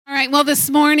right, well, this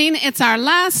morning, it's our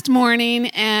last morning,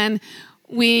 and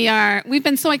we've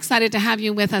been so excited to have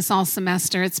you with us all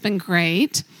semester. It's been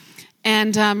great.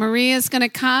 And Maria is going to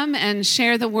come and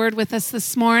share the word with us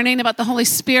this morning about the Holy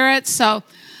Spirit. So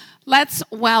let's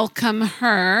welcome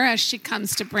her as she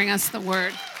comes to bring us the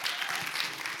word.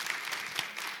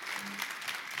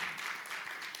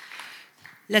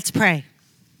 Let's pray.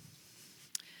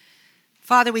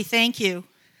 Father, we thank you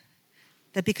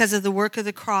that because of the work of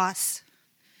the cross,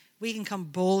 we can come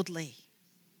boldly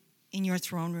in your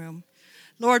throne room.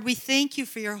 Lord, we thank you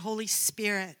for your Holy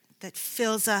Spirit that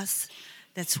fills us,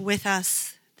 that's with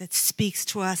us, that speaks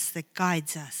to us, that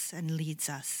guides us and leads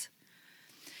us.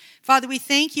 Father, we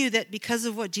thank you that because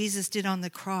of what Jesus did on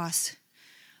the cross,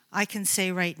 I can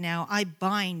say right now, I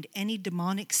bind any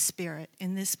demonic spirit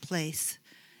in this place,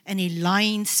 any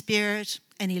lying spirit,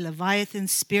 any Leviathan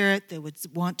spirit that would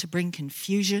want to bring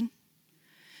confusion.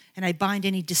 And I bind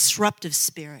any disruptive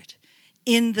spirit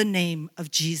in the name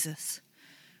of Jesus.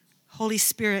 Holy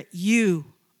Spirit, you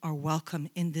are welcome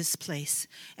in this place.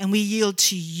 And we yield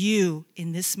to you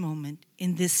in this moment,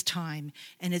 in this time.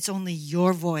 And it's only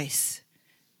your voice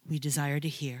we desire to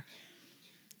hear.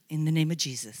 In the name of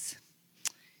Jesus.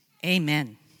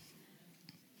 Amen.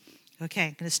 Okay,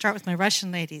 I'm going to start with my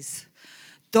Russian ladies.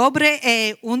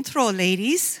 Dobre utro,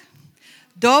 ladies.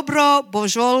 Dobro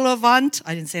Bozholovant,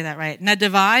 I didn't say that right, na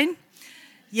divine,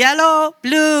 yellow,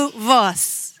 blue,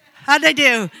 vos. How'd I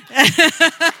do?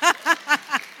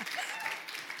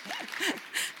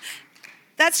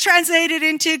 That's translated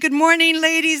into good morning,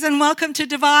 ladies, and welcome to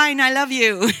Divine. I love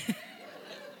you.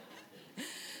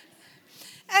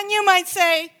 And you might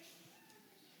say,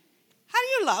 how do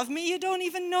you love me? You don't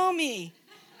even know me.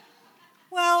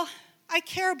 Well, I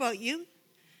care about you.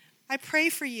 I pray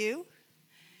for you.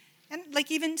 And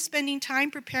like even spending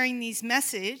time preparing these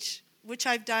message, which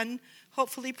I've done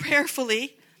hopefully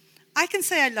prayerfully, I can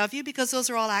say I love you because those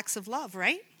are all acts of love,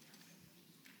 right?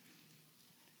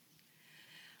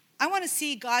 I want to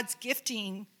see God's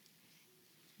gifting,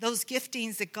 those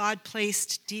giftings that God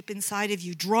placed deep inside of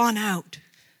you, drawn out.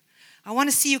 I want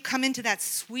to see you come into that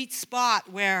sweet spot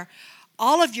where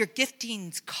all of your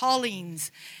giftings,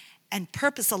 callings, and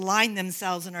purpose align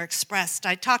themselves and are expressed.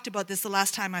 I talked about this the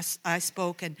last time I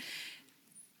spoke, and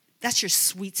that's your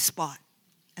sweet spot.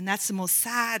 And that's the most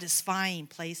satisfying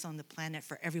place on the planet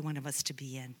for every one of us to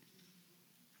be in.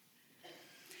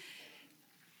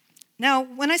 Now,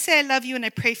 when I say I love you and I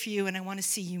pray for you and I want to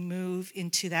see you move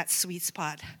into that sweet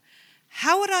spot,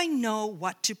 how would I know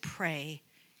what to pray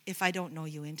if I don't know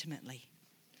you intimately?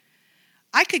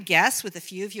 I could guess with a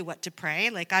few of you what to pray.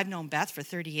 Like I've known Beth for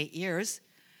 38 years.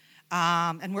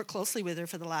 And worked closely with her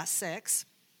for the last 6.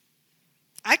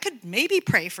 I could maybe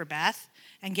pray for Beth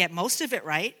and get most of it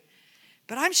right,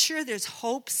 but I'm sure there's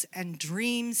hopes and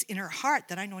dreams in her heart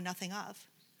that I know nothing of.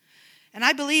 And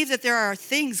I believe that there are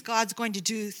things God's going to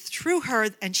do through her,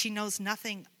 and she knows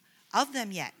nothing of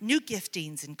them yet. New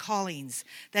giftings and callings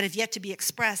that have yet to be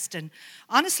expressed. And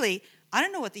honestly, I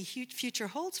don't know what the future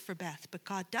holds for Beth, but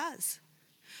God does.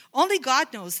 Only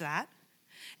God knows that.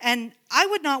 And I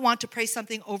would not want to pray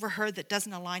something over her that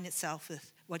doesn't align itself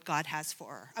with what God has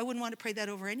for her. I wouldn't want to pray that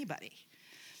over anybody.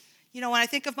 You know, when I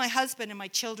think of my husband and my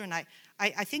children,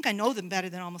 I think I know them better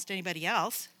than almost anybody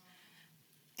else.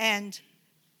 And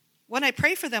when I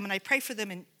pray for them, and I pray for them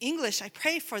in English, I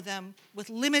pray for them with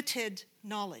limited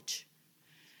knowledge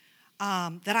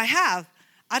that I have.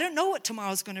 I don't know what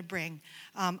tomorrow's going to bring.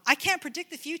 I can't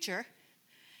predict the future.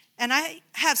 And I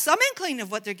have some inkling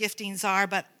of what their giftings are,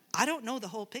 but I don't know the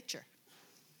whole picture.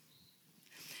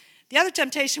 The other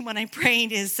temptation when I'm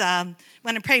praying is, when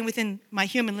I'm praying within my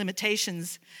human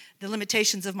limitations, the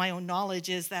limitations of my own knowledge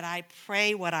is that I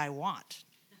pray what I want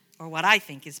or what I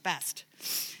think is best.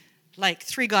 Like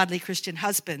 3 godly Christian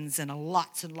husbands and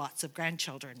lots of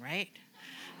grandchildren, right?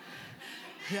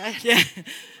 Yeah.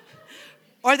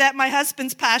 Or that my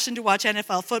husband's passion to watch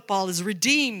NFL football is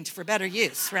redeemed for better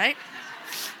use, right?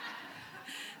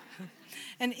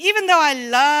 And even though I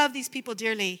love these people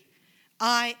dearly,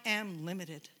 I am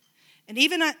limited. And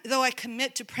even though I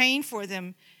commit to praying for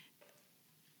them,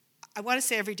 I want to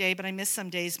say every day, but I miss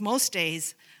some days, most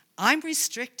days, I'm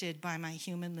restricted by my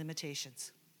human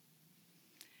limitations.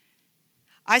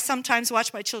 I sometimes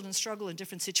watch my children struggle in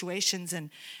different situations and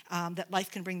that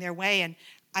life can bring their way. And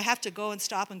I have to go and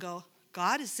stop and go,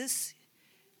 God, is this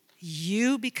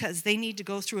you because they need to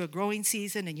go through a growing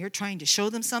season and you're trying to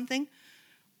show them something?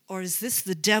 Or is this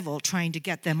the devil trying to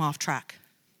get them off track?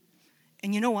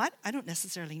 And you know what? I don't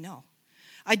necessarily know.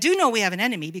 I do know we have an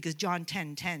enemy because John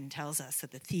 10:10 tells us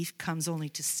that the thief comes only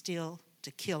to steal,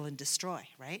 to kill, and destroy,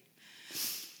 right?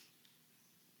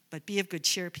 But be of good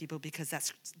cheer, people, because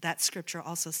that scripture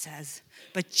also says,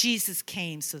 but Jesus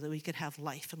came so that we could have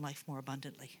life and life more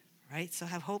abundantly, right? So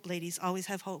have hope, ladies. Always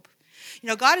have hope. You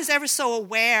know, God is ever so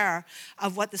aware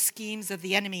of what the schemes of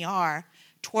the enemy are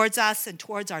towards us and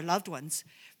towards our loved ones.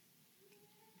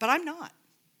 But I'm not.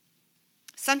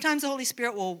 Sometimes the Holy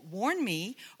Spirit will warn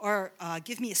me or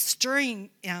give me a stirring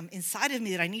inside of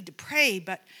me that I need to pray.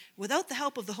 But without the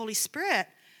help of the Holy Spirit,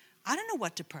 I don't know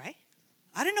what to pray.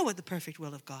 I don't know what the perfect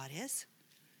will of God is.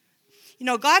 You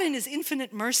know, God in his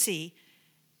infinite mercy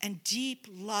and deep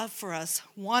love for us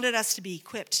wanted us to be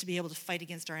equipped to be able to fight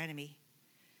against our enemy.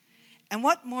 And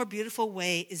what more beautiful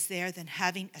way is there than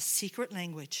having a secret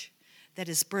language that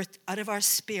is birthed out of our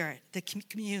spirit that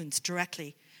communes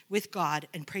directly with God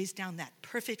and prays down that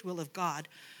perfect will of God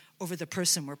over the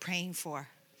person we're praying for.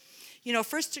 You know,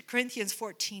 1 Corinthians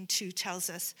 14:2 tells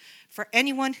us, for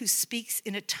anyone who speaks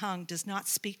in a tongue does not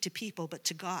speak to people but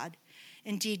to God.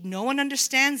 Indeed, no one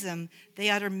understands them. They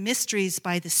utter mysteries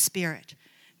by the Spirit,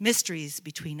 mysteries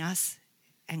between us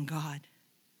and God.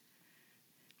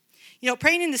 You know,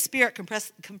 praying in the Spirit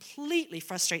completely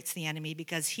frustrates the enemy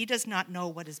because he does not know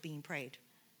what is being prayed.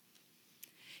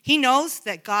 He knows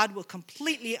that God will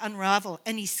completely unravel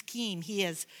any scheme he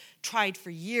has tried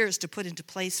for years to put into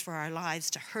place for our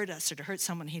lives to hurt us or to hurt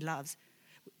someone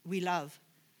we love.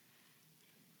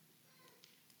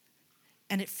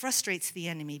 And it frustrates the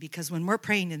enemy because when we're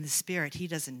praying in the Spirit, he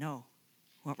doesn't know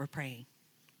what we're praying.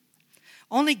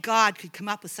 Only God could come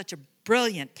up with such a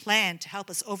brilliant plan to help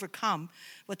us overcome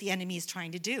what the enemy is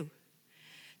trying to do,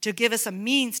 to give us a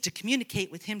means to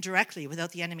communicate with him directly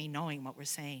without the enemy knowing what we're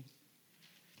saying.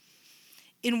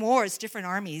 In wars, different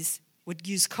armies would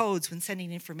use codes when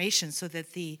sending information so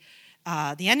that the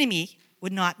enemy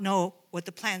would not know what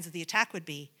the plans of the attack would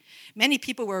be. Many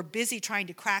people were busy trying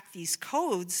to crack these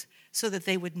codes so that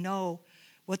they would know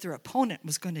what their opponent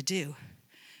was going to do.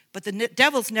 But the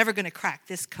devil's never going to crack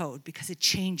this code because it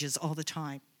changes all the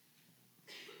time.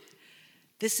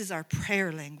 This is our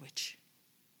prayer language.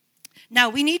 Now,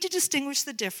 we need to distinguish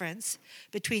the difference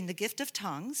between the gift of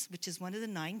tongues, which is one of the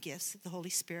 9 gifts that the Holy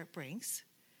Spirit brings,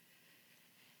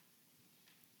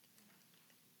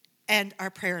 and our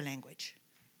prayer language,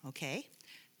 okay?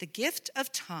 The gift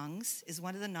of tongues is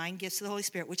one of the 9 gifts of the Holy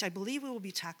Spirit, which I believe we will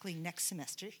be tackling next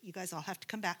semester. You guys all have to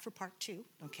come back for part 2,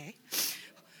 okay?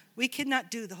 We cannot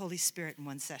do the Holy Spirit in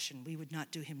one session. We would not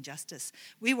do him justice.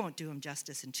 We won't do him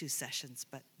justice in 2 sessions,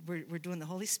 but we're doing the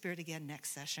Holy Spirit again next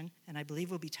session, and I believe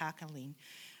we'll be tackling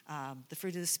the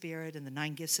fruit of the Spirit and the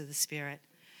 9 gifts of the Spirit.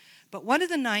 But one of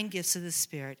the 9 gifts of the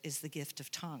Spirit is the gift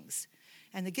of tongues.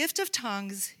 And the gift of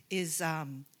tongues is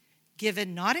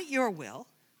given not at your will,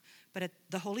 but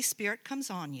the Holy Spirit comes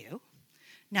on you.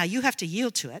 Now, you have to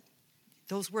yield to it.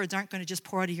 Those words aren't going to just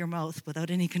pour out of your mouth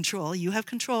without any control. You have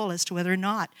control as to whether or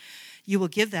not you will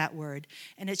give that word.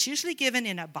 And it's usually given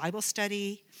in a Bible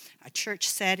study, a church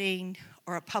setting,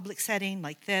 or a public setting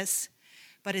like this.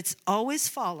 But it's always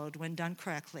followed, when done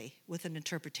correctly, with an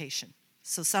interpretation.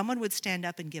 So someone would stand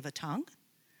up and give a tongue,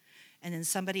 and then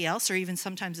somebody else, or even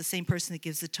sometimes the same person that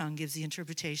gives the tongue, gives the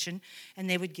interpretation, and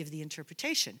they would give the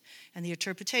interpretation. And the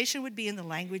interpretation would be in the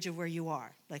language of where you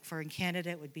are. Like in Canada,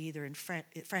 it would be either in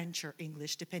French or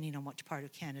English, depending on what part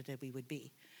of Canada we would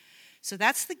be. So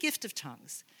that's the gift of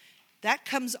tongues. That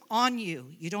comes on you.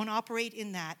 You don't operate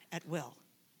in that at will.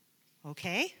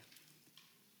 Okay?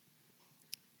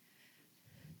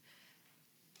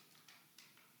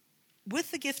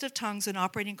 With the gift of tongues and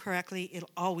operating correctly,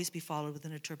 it'll always be followed with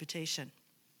an interpretation.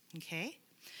 Okay?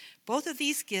 Both of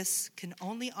these gifts can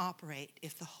only operate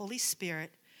if the Holy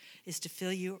Spirit is to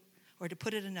fill you, or to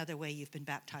put it another way, you've been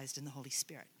baptized in the Holy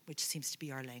Spirit, which seems to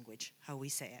be our language, how we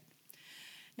say it.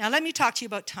 Now let me talk to you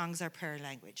about tongues, our prayer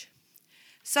language.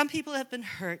 Some people have been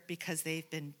hurt because they've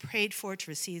been prayed for to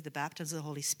receive the baptism of the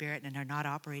Holy Spirit and are not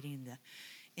operating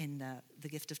in the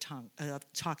gift of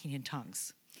talking in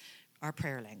tongues, our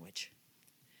prayer language.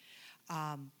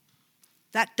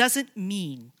 That doesn't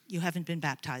mean you haven't been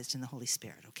baptized in the Holy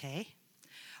Spirit, okay?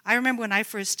 I remember when I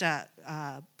first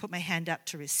put my hand up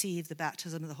to receive the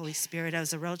baptism of the Holy Spirit, I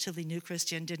was a relatively new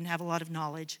Christian, didn't have a lot of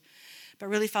knowledge, but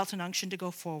really felt an unction to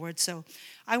go forward. So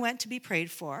I went to be prayed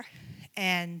for,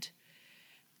 and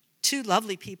 2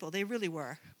 lovely people, they really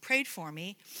were, prayed for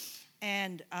me,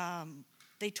 and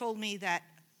they told me that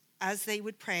as they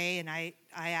would pray, and I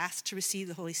asked to receive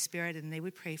the Holy Spirit, and they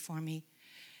would pray for me,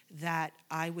 that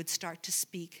I would start to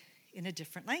speak in a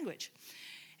different language.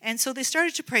 And so they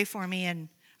started to pray for me, and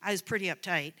I was pretty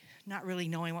uptight, not really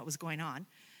knowing what was going on.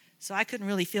 So I couldn't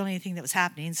really feel anything that was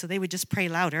happening. So they would just pray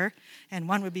louder. And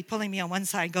one would be pulling me on one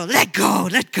side and go, let go,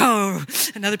 let go.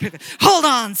 Another people, hold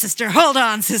on, sister, hold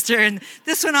on, sister. And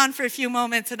this went on for a few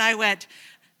moments. And I went,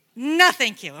 no,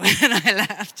 thank you. And I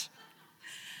left.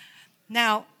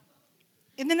 Now,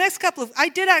 in the next I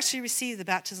did actually receive the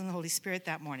baptism of the Holy Spirit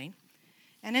that morning.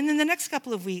 And in the next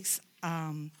couple of weeks,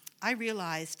 I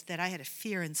realized that I had a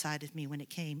fear inside of me when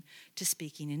it came to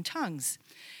speaking in tongues.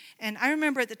 And I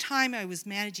remember at the time I was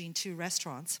managing 2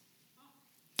 restaurants,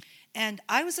 and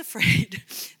I was afraid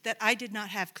that I did not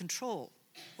have control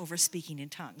over speaking in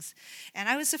tongues. And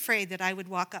I was afraid that I would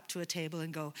walk up to a table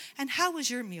and go, and how was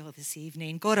your meal this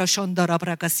evening? Or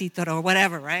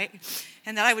whatever, right?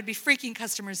 And that I would be freaking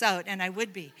customers out, and I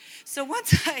would be. So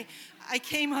once I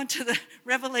came onto the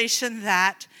revelation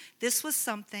that this was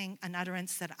something, an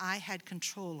utterance that I had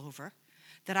control over,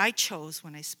 that I chose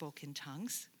when I spoke in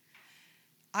tongues,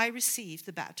 I received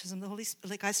the baptism of the Holy Spirit.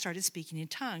 Like I started speaking in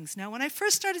tongues. Now, when I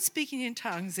first started speaking in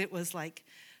tongues, it was like,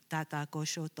 ta-ta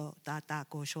koshoto,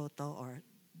 or,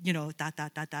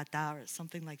 or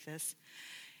something like this.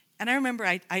 And I remember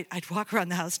I'd walk around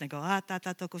the house and I'd go,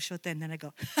 ta-ta koshoto, and then I'd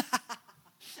go,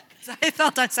 because I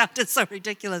felt I sounded so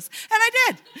ridiculous.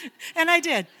 And I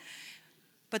did.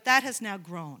 But that has now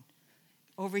grown.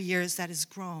 Over years, that has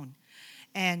grown.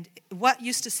 And what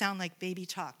used to sound like baby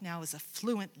talk now is a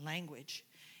fluent language.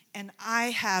 And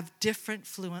I have different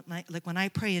fluent, like when I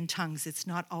pray in tongues, it's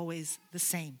not always the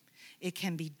same. It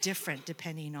can be different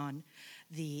depending on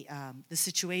the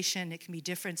situation. It can be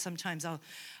different. Sometimes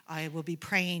I will be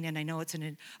praying, and I know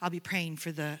I'll be praying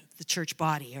for the church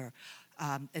body, or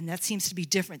and that seems to be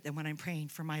different than when I'm praying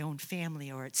for my own family,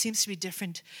 or it seems to be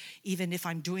different even if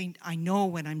I know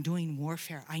when I'm doing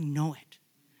warfare. I know it.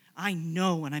 I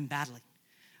know when I'm battling.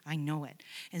 I know it.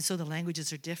 And so the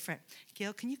languages are different.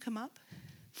 Gail, can you come up?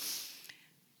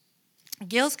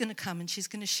 Gail's going to come, and she's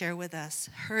going to share with us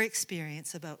her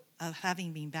experience of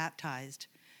having been baptized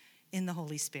in the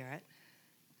Holy Spirit.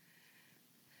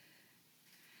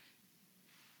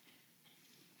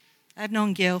 I've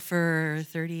known Gail for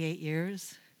 38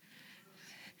 years.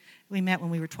 We met when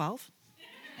we were 12.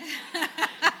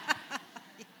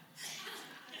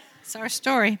 It's our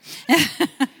story.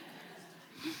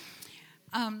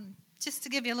 Just to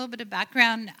give you a little bit of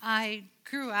background, I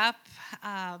grew up,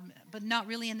 but not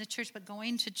really in the church, but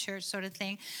going to church sort of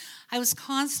thing. I was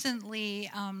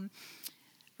constantly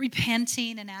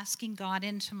repenting and asking God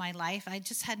into my life. I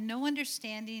just had no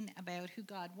understanding about who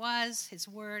God was, His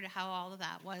Word, how all of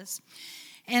that was.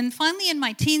 And finally, in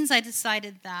my teens, I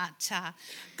decided that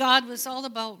God was all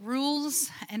about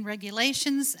rules and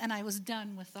regulations, and I was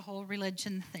done with the whole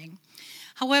religion thing.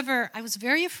 However, I was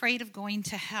very afraid of going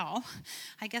to hell.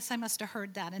 I guess I must have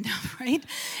heard that enough, right?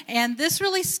 And this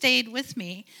really stayed with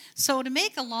me. So to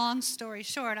make a long story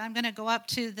short, I'm going to go up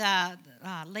to the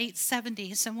late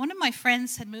 70s. And one of my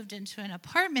friends had moved into an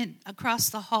apartment across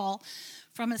the hall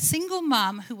from a single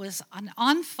mom who was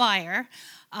on fire,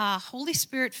 Holy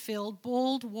Spirit-filled,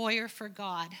 bold warrior for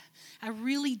God, a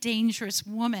really dangerous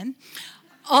woman.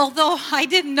 Although I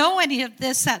didn't know any of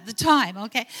this at the time,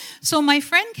 okay? So my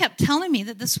friend kept telling me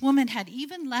that this woman had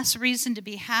even less reason to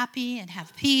be happy and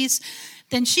have peace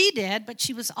than she did, but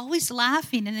she was always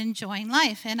laughing and enjoying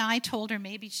life. And I told her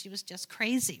maybe she was just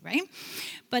crazy, right?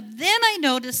 But then I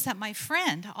noticed that my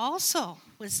friend also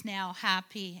was now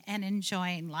happy and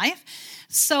enjoying life.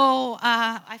 So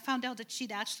I found out that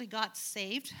she'd actually got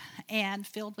saved and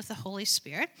filled with the Holy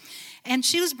Spirit. And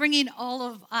she was bringing all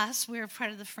of us, we were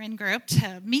part of the friend group,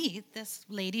 to meet this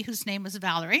lady whose name was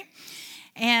Valerie.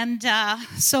 And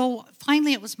so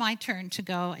finally it was my turn to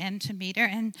go and to meet her.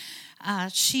 And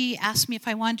she asked me if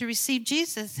I wanted to receive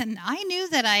Jesus. And I knew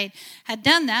that I had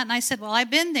done that. And I said, well,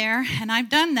 I've been there and I've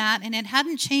done that. And it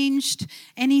hadn't changed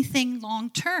anything long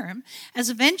term, as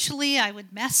eventually I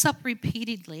would mess up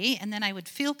repeatedly. And then I would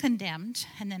feel condemned.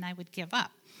 And then I would give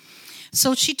up.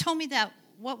 So she told me that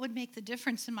what would make the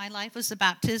difference in my life was the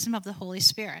baptism of the Holy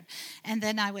Spirit. And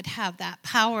then I would have that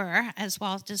power as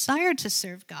well as desire to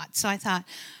serve God. So I thought,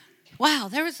 wow,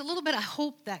 there was a little bit of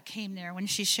hope that came there when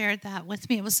she shared that with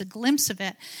me. It was a glimpse of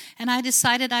it. And I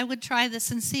decided I would try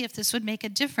this and see if this would make a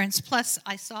difference. Plus,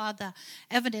 I saw the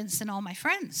evidence in all my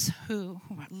friends whose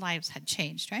lives had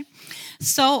changed, right?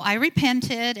 So I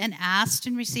repented and asked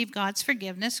and received God's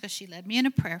forgiveness, because she led me in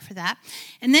a prayer for that.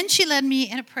 And then she led me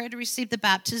in a prayer to receive the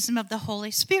baptism of the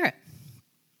Holy Spirit.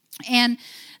 And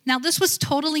now this was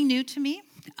totally new to me.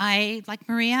 Like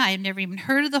Maria, I had never even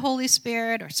heard of the Holy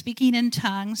Spirit or speaking in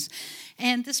tongues.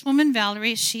 And this woman,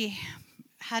 Valerie, she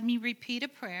had me repeat a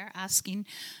prayer asking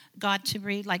God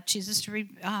to like Jesus to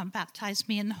baptize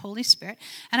me in the Holy Spirit.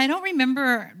 And I don't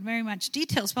remember very much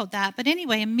details about that. But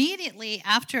anyway, immediately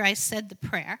after I said the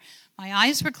prayer, my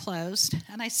eyes were closed,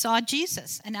 and I saw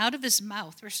Jesus. And out of his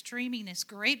mouth were streaming these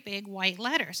great big white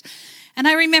letters. And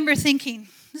I remember thinking,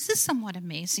 this is somewhat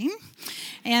amazing.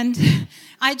 And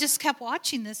I just kept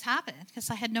watching this happen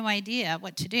because I had no idea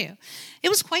what to do. It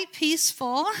was quite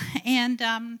peaceful. And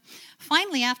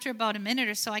finally, after about a minute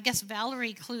or so, I guess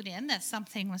Valerie clued in that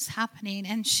something was happening.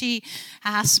 And she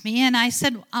asked me, and I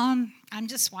said, I'm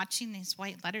just watching these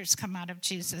white letters come out of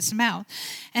Jesus' mouth.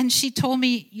 And she told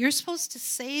me, you're supposed to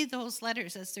say those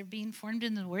letters as they're being formed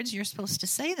in the words. You're supposed to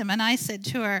say them. And I said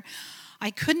to her, I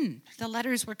couldn't. The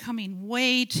letters were coming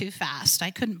way too fast.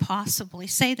 I couldn't possibly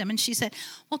say them. And she said,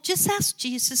 well, just ask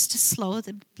Jesus to slow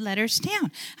the letters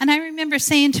down. And I remember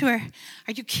saying to her,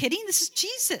 are you kidding? This is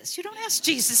Jesus. You don't ask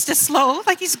Jesus to slow,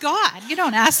 like he's God. You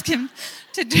don't ask him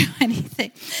to do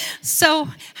anything. So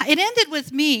it ended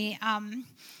with me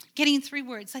getting 3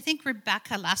 words. I think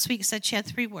Rebecca last week said she had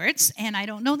 3 words, and I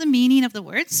don't know the meaning of the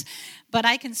words, but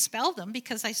I can spell them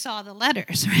because I saw the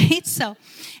letters, right? So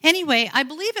anyway, I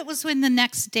believe it was when the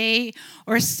next day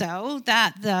or so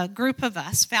that the group of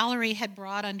us, Valerie had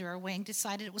brought under her wing,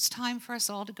 decided it was time for us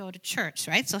all to go to church,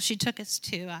 right? So she took us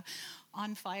to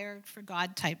On Fire for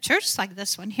God type church like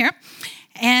this one here.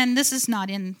 And this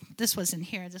wasn't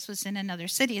here, this was in another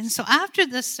city. And so after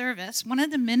the service, one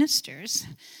of the ministers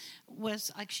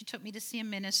she took me to see a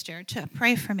minister to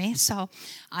pray for me. So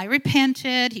I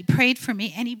repented, he prayed for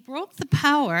me, and he broke the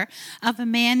power of a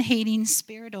man-hating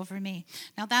spirit over me.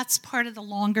 Now that's part of the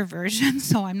longer version,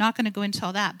 so I'm not going to go into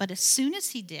all that. But as soon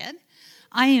as he did,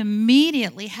 I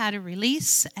immediately had a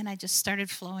release, and I just started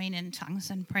flowing in tongues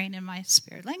and praying in my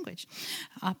spirit language,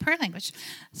 prayer language.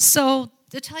 So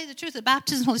to tell you the truth, the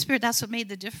baptism of the Holy Spirit, that's what made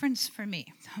the difference for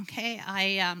me, okay?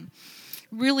 I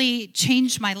really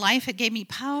changed my life. It gave me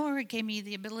power. It gave me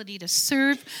the ability to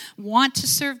serve, want to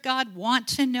serve God, want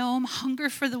to know him, hunger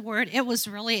for the word. It was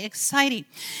really exciting.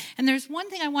 And there's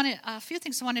a few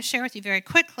things I want to share with you very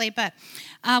quickly, but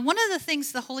one of the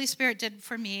things the Holy Spirit did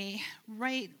for me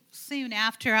right soon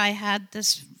after I had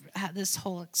this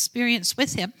whole experience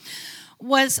with him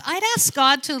was I'd asked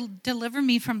God to deliver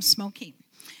me from smoking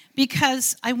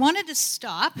because I wanted to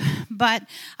stop, but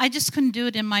I just couldn't do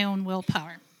it in my own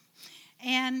willpower.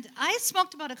 And I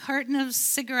smoked about a carton of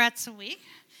cigarettes a week.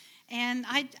 And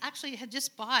I actually had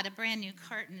just bought a brand new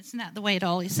carton. Isn't that the way it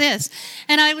always is?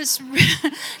 And I was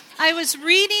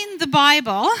reading the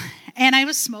Bible, and I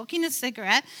was smoking a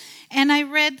cigarette. And I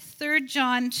read 3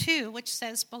 John 2, which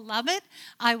says, Beloved,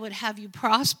 I would have you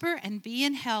prosper and be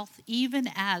in health, even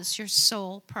as your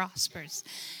soul prospers.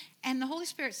 And the Holy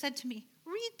Spirit said to me,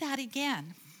 read that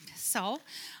again. So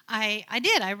I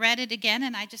did. I read it again,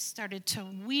 and I just started to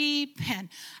weep. And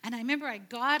I remember I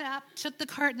got up, took the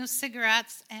carton of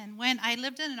cigarettes, and I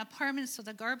lived in an apartment, so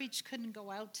the garbage couldn't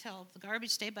go out till the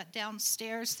garbage day, but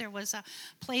downstairs there was a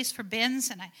place for bins,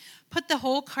 and I put the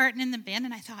whole carton in the bin,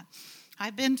 and I thought,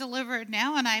 I've been delivered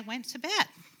now, and I went to bed.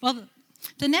 Well,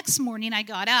 the next morning I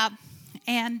got up,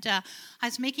 and I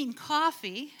was making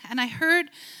coffee, and I heard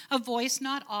a voice,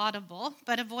 not audible,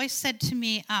 but a voice said to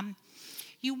me,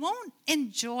 you won't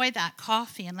enjoy that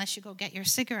coffee unless you go get your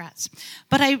cigarettes.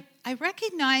 But I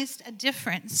recognized a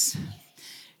difference.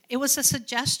 It was a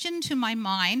suggestion to my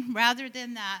mind rather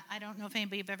than that. I don't know if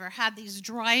anybody have ever had these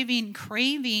driving,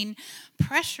 craving,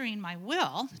 pressuring my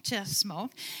will to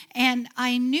smoke. And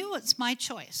I knew it's my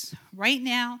choice. Right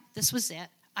now, this was it.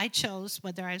 I chose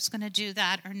whether I was going to do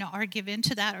that or not, or give in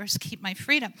to that, or keep my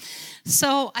freedom.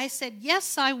 So I said,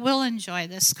 yes, I will enjoy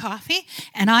this coffee,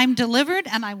 and I'm delivered,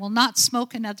 and I will not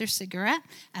smoke another cigarette,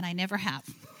 and I never have.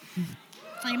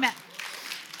 Amen.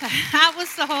 That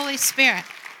was the Holy Spirit.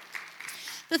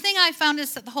 The thing I found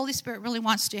is that the Holy Spirit really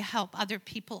wants to help other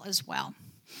people as well.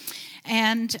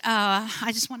 And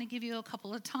I just want to give you a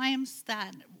couple of times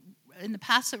that in the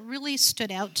past that really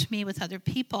stood out to me with other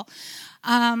people.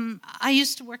 I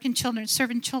used to work in serve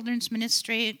in children's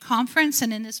ministry conference,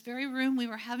 and in this very room we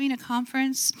were having a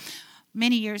conference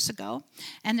many years ago,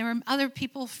 and there were other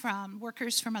people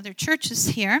workers from other churches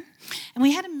here, and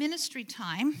we had a ministry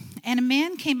time, and a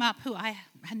man came up who I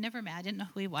had never met. I didn't know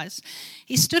who he was.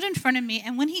 He stood in front of me,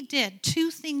 and when he did,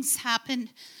 2 things happened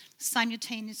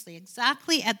simultaneously,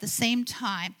 exactly at the same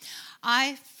time.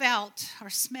 I felt or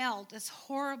smelled this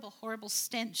horrible, horrible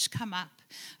stench come up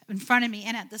in front of me,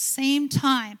 and at the same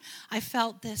time, I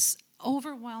felt this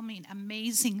overwhelming,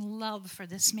 amazing love for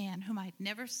this man whom I'd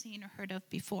never seen or heard of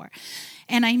before.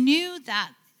 And I knew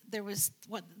that there was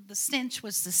what the stench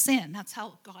was the sin. That's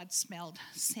how God smelled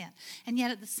sin. And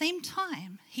yet at the same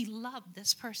time, he loved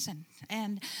this person.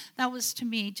 And that was to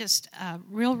me just a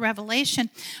real revelation.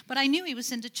 But I knew he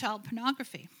was into child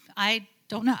pornography. I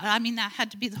don't know. I mean, that had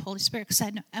to be the Holy Spirit.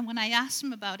 And when I asked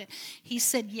him about it, he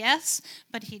said yes,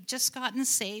 but he'd just gotten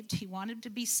saved. He wanted to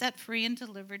be set free and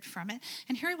delivered from it.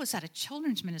 And here he was at a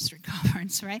children's ministry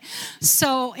conference, right?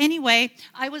 So anyway,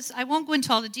 I won't go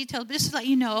into all the details, but just to let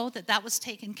you know that was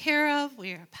taken care of.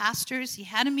 We are pastors. He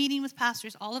had a meeting with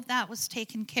pastors. All of that was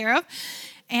taken care of.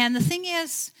 And the thing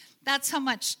is, that's how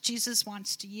much Jesus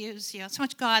wants to use you. It's how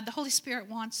much God, the Holy Spirit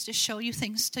wants to show you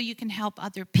things so you can help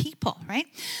other people, right?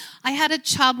 I had a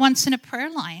child once in a prayer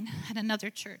line at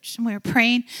another church, and we were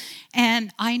praying,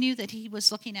 and I knew that he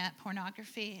was looking at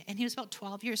pornography, and he was about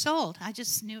 12 years old. I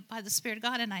just knew it by the Spirit of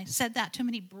God, and I said that to him,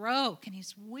 and he broke, and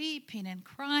he's weeping and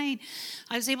crying.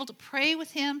 I was able to pray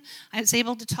with him. I was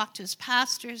able to talk to his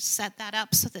pastors, set that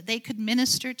up so that they could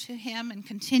minister to him and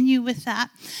continue with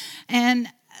that. And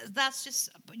that's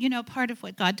just, part of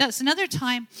what God does. Another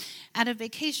time at a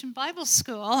vacation Bible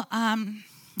school,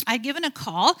 I'd given a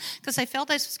call because I felt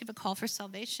I was supposed to give a call for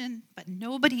salvation, but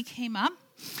nobody came up.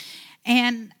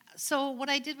 And so what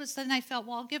I did was then I felt,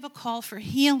 I'll give a call for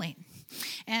healing.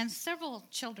 And several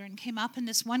children came up, and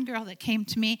this one girl that came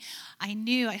to me, I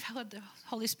heard the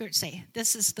Holy Spirit say,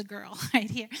 this is the girl right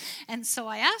here. And so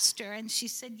I asked her, and she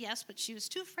said yes, but she was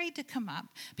too afraid to come up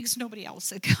because nobody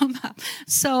else had come up.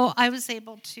 So I was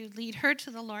able to lead her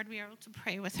to the Lord. We were able to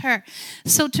pray with her.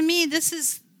 So to me, this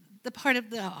is the part of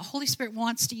the Holy Spirit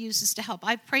wants to use is to help.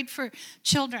 I've prayed for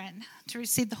children to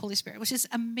receive the Holy Spirit, which is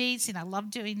amazing. I love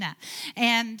doing that.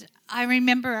 And I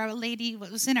remember a lady who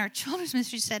was in our children's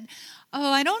ministry said,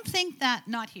 I don't think that,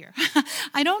 not here,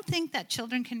 I don't think that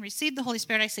children can receive the Holy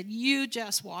Spirit. I said, you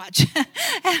just watch.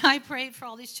 And I prayed for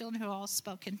all these children who all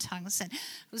spoke in tongues, and it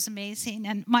was amazing.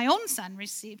 And my own son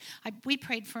we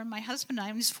prayed for him, my husband and I,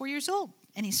 when he was 4 years old.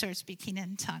 And he started speaking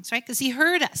in tongues, right? Because he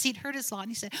heard us. He'd heard us a lot.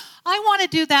 And he said, I want to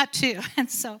do that too. And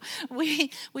so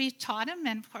we taught him,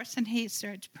 and of course, and he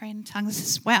started praying in tongues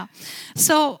as well.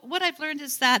 So what I've learned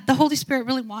is that the Holy Spirit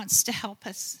really wants to help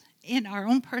us in our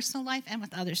own personal life and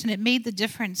with others. And it made the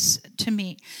difference to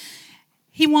me.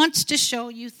 He wants to show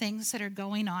you things that are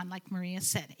going on, like Maria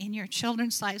said, in your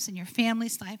children's lives, in your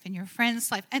family's life, in your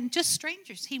friends' life, and just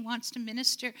strangers. He wants to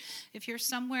minister. If you're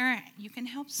somewhere, you can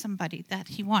help somebody, that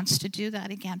he wants to do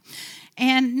that again.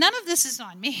 And none of this is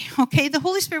on me, okay? The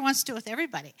Holy Spirit wants to do it with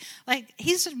everybody. Like,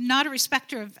 he's not a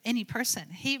respecter of any person.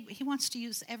 He wants to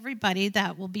use everybody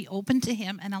that will be open to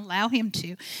him and allow him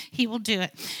to. He will do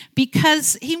it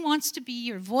because he wants to be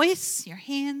your voice, your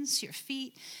hands, your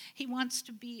feet. He wants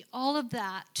to be all of that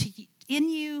in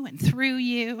you and through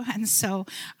you. And so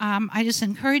I just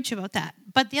encourage you about that.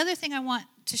 But the other thing I want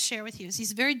to share with you is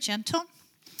he's very gentle.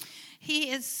 He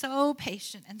is so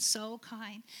patient and so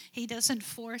kind. He doesn't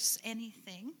force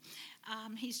anything.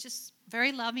 He's just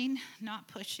very loving, not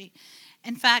pushy.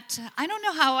 In fact, I don't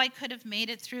know how I could have made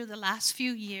it through the last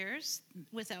few years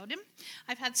without him.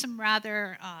 I've had some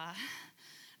rather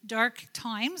dark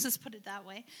times, let's put it that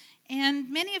way.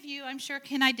 And many of you, I'm sure,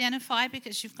 can identify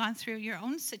because you've gone through your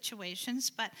own situations,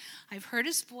 but I've heard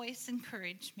his voice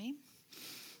encourage me.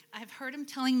 I've heard him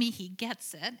telling me he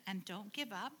gets it and don't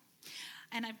give up.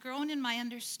 And I've grown in my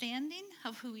understanding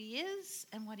of who he is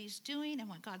and what he's doing and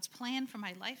what God's plan for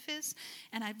my life is.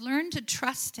 And I've learned to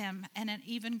trust him in an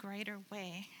even greater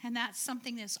way. And that's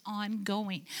something that's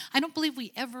ongoing. I don't believe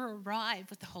we ever arrive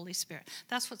with the Holy Spirit.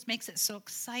 That's what makes it so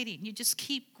exciting. You just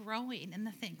keep growing in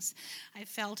the things. I've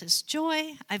felt his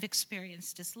joy. I've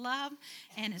experienced his love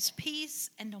and his peace.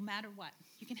 And no matter what,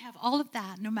 you can have all of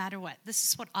that no matter what. This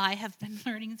is what I have been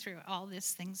learning through all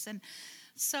these things. And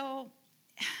so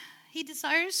he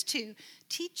desires to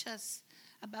teach us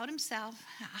about himself,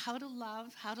 how to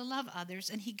love others,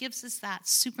 and he gives us that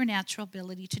supernatural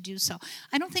ability to do so.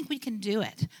 I don't think we can do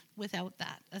it without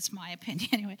that. That's my opinion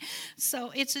anyway.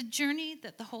 So it's a journey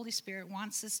that the Holy Spirit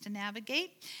wants us to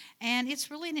navigate, and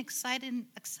it's really an exciting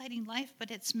life,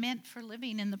 but it's meant for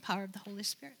living in the power of the Holy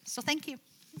Spirit. So thank you.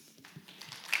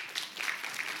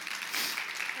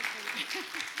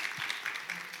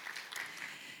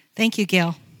 Thank you,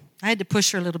 Gail. I had to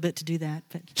push her a little bit to do that,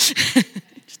 but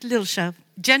just a little shove.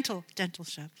 Gentle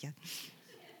shove, yeah.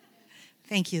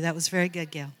 Thank you. That was very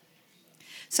good, Gail.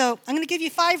 So I'm going to give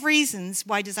you 5 reasons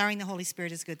why desiring the Holy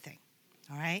Spirit is a good thing,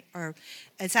 all right? Or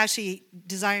it's actually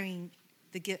desiring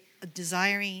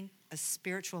a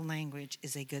spiritual language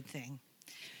is a good thing.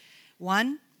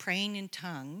 1, praying in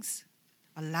tongues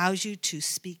allows you to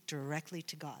speak directly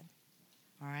to God.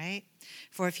 All right?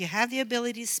 For if you have the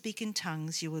ability to speak in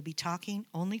tongues, you will be talking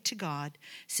only to God,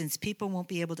 since people won't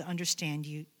be able to understand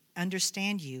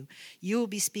you. You will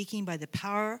be speaking by the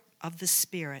power of the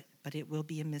Spirit, but it will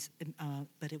be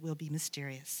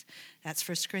mysterious. That's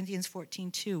 1 Corinthians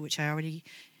 14:2, which I already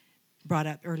brought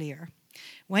up earlier.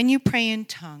 When you pray in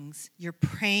tongues, you're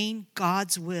praying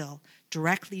God's will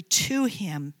directly to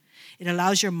him. It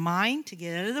allows your mind to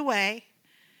get out of the way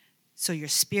so your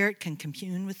spirit can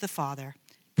commune with the Father,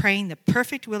 praying the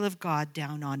perfect will of God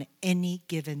down on any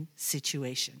given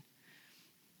situation.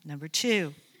 Number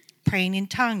 2, praying in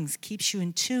tongues keeps you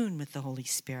in tune with the Holy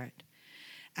Spirit.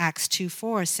 Acts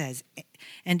 2:4 says,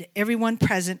 and everyone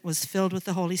present was filled with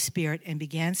the Holy Spirit and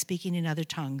began speaking in other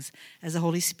tongues as the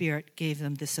Holy Spirit gave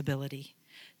them this ability.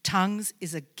 Tongues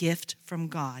is a gift from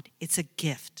God. It's a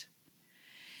gift.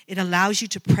 It allows you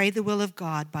to pray the will of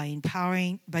God by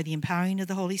the empowering of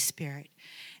the Holy Spirit.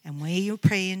 And when you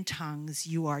pray in tongues,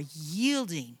 you are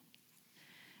yielding,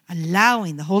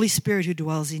 allowing the Holy Spirit who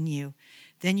dwells in you.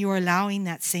 Then you are allowing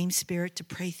that same Spirit to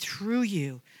pray through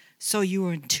you, so you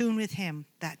are in tune with him,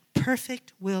 that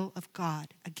perfect will of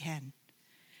God again.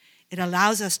 It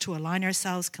allows us to align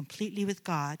ourselves completely with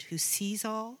God, who sees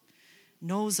all,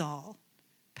 knows all,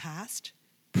 past,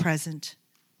 present,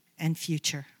 and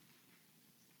future.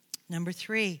 Number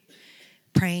 3,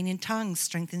 praying in tongues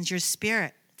strengthens your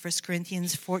spirit. 1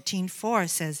 Corinthians 14:4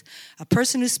 says, a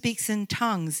person who speaks in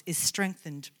tongues is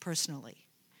strengthened personally.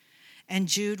 And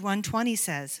Jude 1:20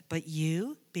 says, but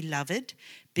you, beloved,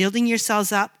 building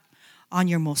yourselves up on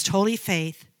your most holy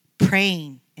faith,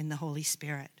 praying in the Holy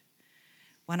Spirit.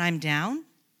 When I'm down,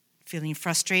 feeling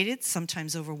frustrated,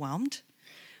 sometimes overwhelmed,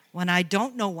 when I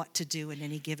don't know what to do in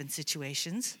any given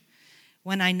situations,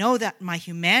 when I know that my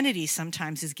humanity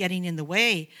sometimes is getting in the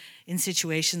way in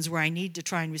situations where I need to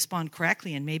try and respond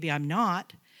correctly and maybe I'm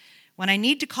not, when I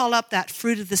need to call up that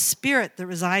fruit of the Spirit that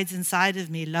resides inside of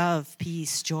me, love,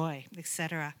 peace, joy,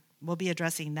 etc. We'll be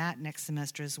addressing that next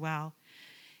semester as well.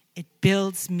 It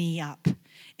builds me up.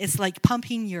 It's like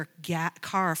pumping your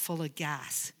car full of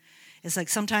gas. It's like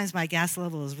sometimes my gas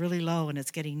level is really low and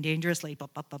it's getting dangerously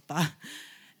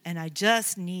and I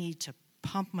just need to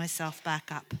pump myself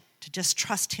back up, to just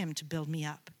trust him to build me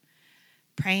up.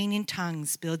 Praying in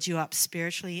tongues builds you up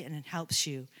spiritually, and it helps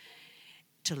you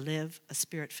to live a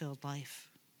spirit-filled life.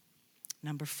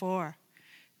 Number 4,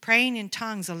 praying in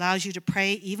tongues allows you to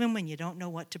pray even when you don't know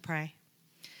what to pray.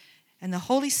 And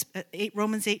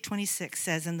Romans 8:26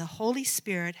 says, and the Holy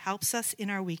Spirit helps us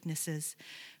in our weaknesses.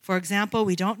 For example,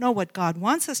 we don't know what God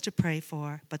wants us to pray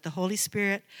for, but the Holy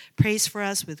Spirit prays for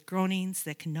us with groanings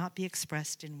that cannot be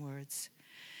expressed in words.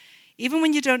 Even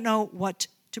when you don't know what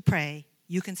to pray,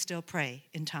 you can still pray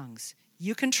in tongues.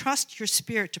 You can trust your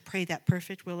spirit to pray that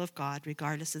perfect will of God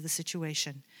regardless of the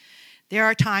situation. There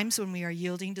are times when we are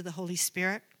yielding to the Holy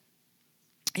Spirit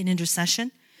in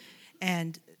intercession,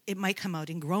 and it might come out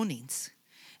in groanings.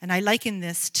 And I liken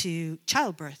this to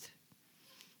childbirth,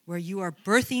 where you are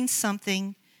birthing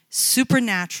something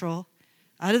supernatural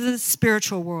out of the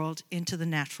spiritual world into the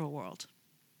natural world.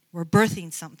 We're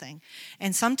birthing something.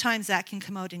 And sometimes that can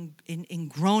come out in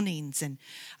groanings. And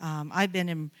I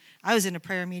was in a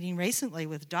prayer meeting recently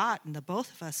with Dot, and the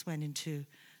both of us went into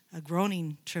a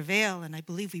groaning travail, and I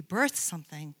believe we birthed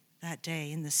something that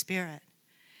day in the Spirit.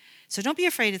 So don't be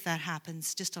afraid if that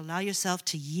happens. Just allow yourself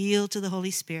to yield to the Holy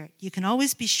Spirit. You can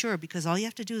always be sure, because all you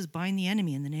have to do is bind the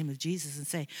enemy in the name of Jesus and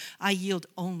say, I yield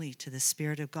only to the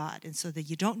Spirit of God. And so that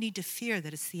you don't need to fear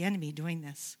that it's the enemy doing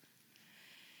this.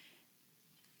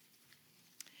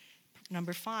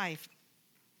 Number 5,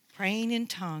 praying in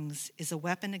tongues is a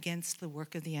weapon against the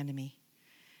work of the enemy.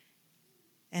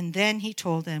 And then he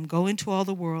told them, go into all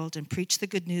the world and preach the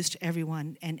good news to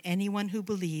everyone, and anyone who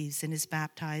believes and is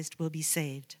baptized will be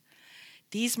saved.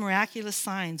 These miraculous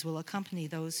signs will accompany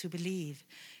those who believe.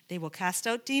 They will cast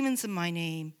out demons in my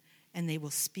name, and they will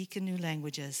speak in new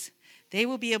languages. They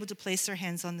will be able to place their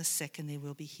hands on the sick, and they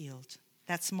will be healed.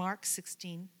 That's Mark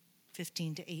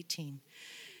 16:15-18.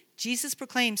 Jesus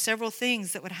proclaimed several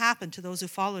things that would happen to those who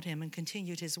followed him and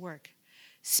continued his work.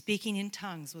 Speaking in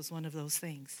tongues was one of those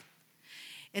things.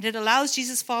 And it allows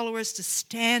Jesus' followers to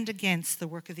stand against the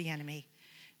work of the enemy.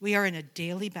 We are in a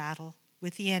daily battle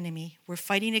with the enemy. We're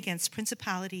fighting against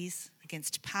principalities,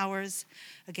 against powers,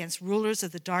 against rulers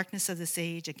of the darkness of this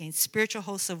age, against spiritual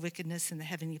hosts of wickedness in the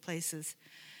heavenly places.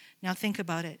 Now think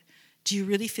about it. Do you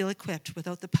really feel equipped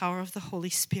without the power of the Holy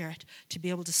Spirit to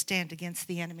be able to stand against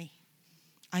the enemy?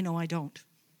 I know I don't.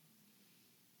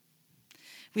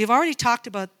 We have already talked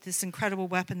about this incredible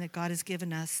weapon that God has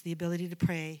given us, the ability to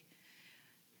pray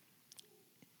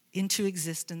into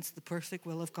existence the perfect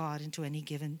will of God into any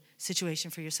given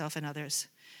situation for yourself and others.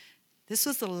 This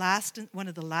was one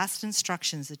of the last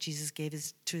instructions that Jesus gave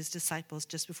to his disciples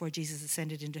just before Jesus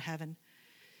ascended into heaven.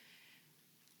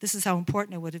 This is how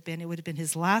important it would have been. It would have been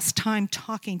his last time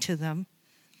talking to them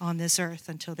on this earth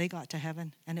until they got to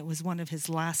heaven, and it was one of his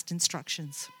last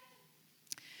instructions.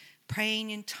 Praying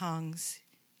in tongues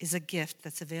is a gift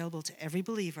that's available to every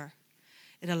believer.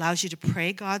 It allows you to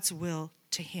pray God's will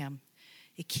to him.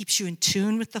 It keeps you in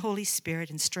tune with the Holy Spirit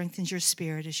and strengthens your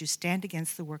spirit as you stand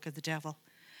against the work of the devil.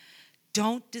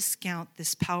 Don't discount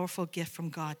this powerful gift from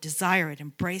God. Desire it,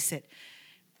 embrace it.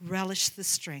 Relish the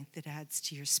strength it adds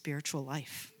to your spiritual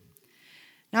life.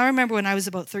 Now, I remember when I was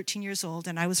about 13 years old,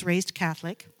 and I was raised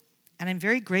Catholic, and I'm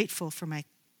very grateful for my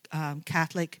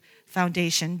Catholic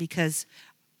foundation because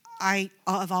I've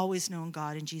always known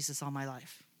God and Jesus all my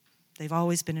life. They've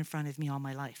always been in front of me all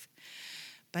my life.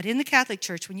 But in the Catholic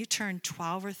Church, when you turn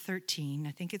 12 or 13,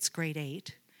 I think it's grade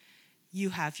 8, you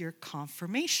have your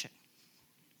confirmation,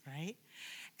 right?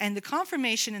 And the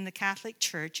confirmation in the Catholic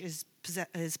Church is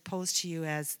posed to you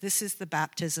as, this is the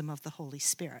baptism of the Holy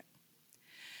Spirit.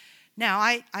 Now,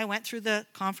 I went through the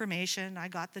confirmation. I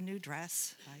got the new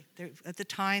dress. At the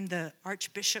time, the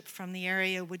archbishop from the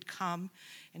area would come,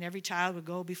 and every child would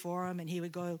go before him, and he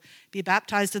would go be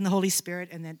baptized in the Holy Spirit.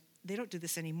 And then, they don't do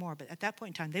this anymore, but at that point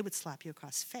in time, they would slap you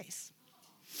across the face.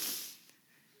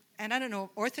 And I don't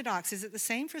know, Orthodox, is it the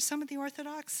same for some of the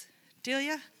Orthodox?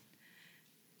 Delia?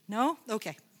 No?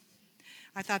 Okay.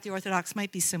 I thought the Orthodox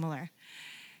might be similar.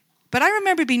 But I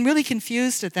remember being really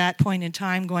confused at that point in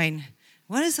time, going,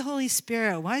 what is the Holy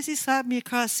Spirit? Why does he slap me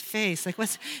across the face?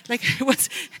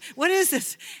 What is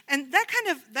this? And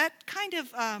that kind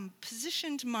of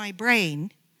positioned my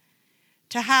brain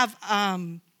to have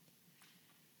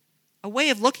a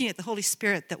way of looking at the Holy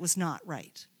Spirit that was not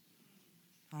right.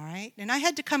 All right? And I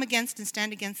had to come against and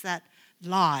stand against that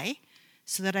lie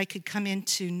so that I could come in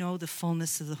to know the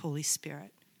fullness of the Holy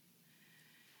Spirit.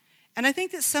 And I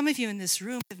think that some of you in this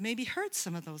room have maybe heard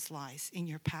some of those lies in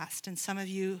your past, and some of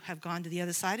you have gone to the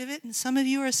other side of it, and some of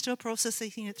you are still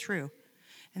processing it through.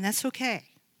 And that's okay.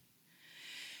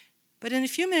 But in a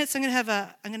few minutes, I'm going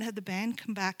to have the band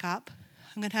come back up.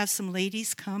 I'm going to have some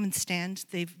ladies come and stand.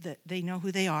 They know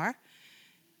who they are.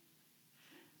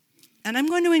 And I'm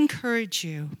going to encourage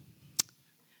you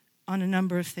on a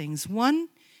number of things. One,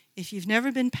 if you've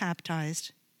never been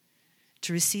baptized,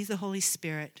 to receive the Holy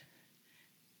Spirit,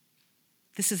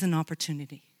 this is an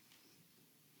opportunity.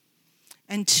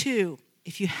 And two,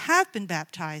 if you have been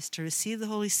baptized to receive the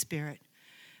Holy Spirit,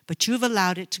 but you've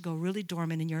allowed it to go really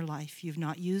dormant in your life, you've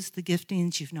not used the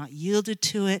giftings, you've not yielded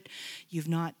to it, you've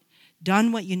not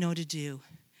done what you know to do,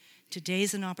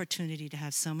 today's an opportunity to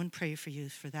have someone pray for you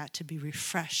for that to be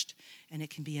refreshed, and it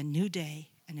can be a new day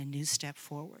and a new step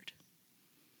forward.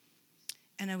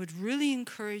 And I would really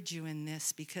encourage you in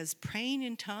this, because praying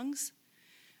in tongues,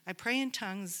 I pray in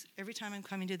tongues every time I'm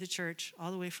coming to the church,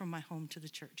 all the way from my home to the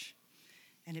church.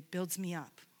 And it builds me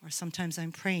up. Or sometimes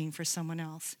I'm praying for someone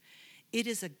else. It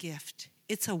is a gift.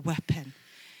 It's a weapon.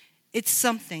 It's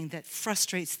something that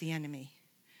frustrates the enemy.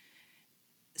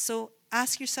 So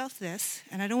ask yourself this,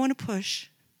 and I don't want to push,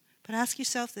 but ask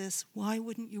yourself this: why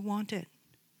wouldn't you want it?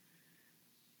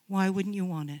 Why wouldn't you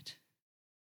want it?